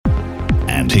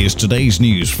And here's today's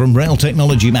news from Rail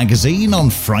Technology Magazine on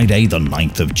Friday the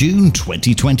 9th of June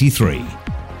 2023.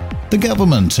 The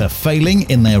government are failing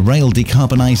in their rail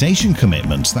decarbonisation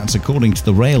commitments, that's according to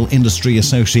the Rail Industry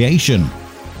Association.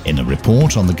 In a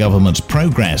report on the government's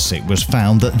progress, it was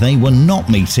found that they were not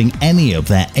meeting any of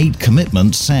their 8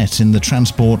 commitments set in the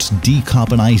Transport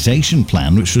Decarbonisation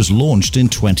Plan, which was launched in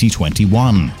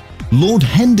 2021. Lord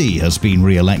Hendy has been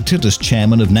re-elected as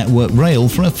chairman of Network Rail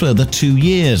for a further 2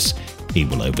 years. He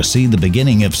will oversee the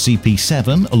beginning of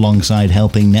CP7 alongside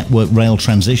helping Network Rail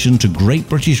transition to Great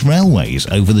British Railways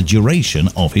over the duration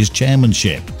of his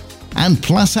chairmanship. And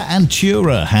Plaza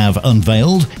Antura have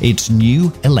unveiled its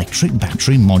new electric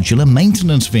battery modular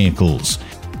maintenance vehicles.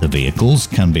 The vehicles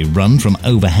can be run from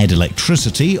overhead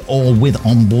electricity or with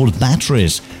onboard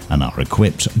batteries and are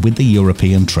equipped with the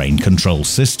European train control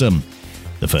system.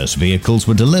 The first vehicles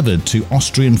were delivered to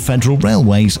Austrian Federal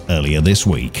Railways earlier this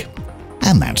week.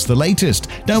 And that's the latest.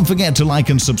 Don't forget to like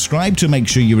and subscribe to make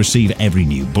sure you receive every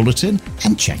new bulletin,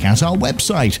 and check out our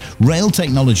website,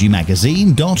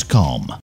 railtechnologymagazine.com.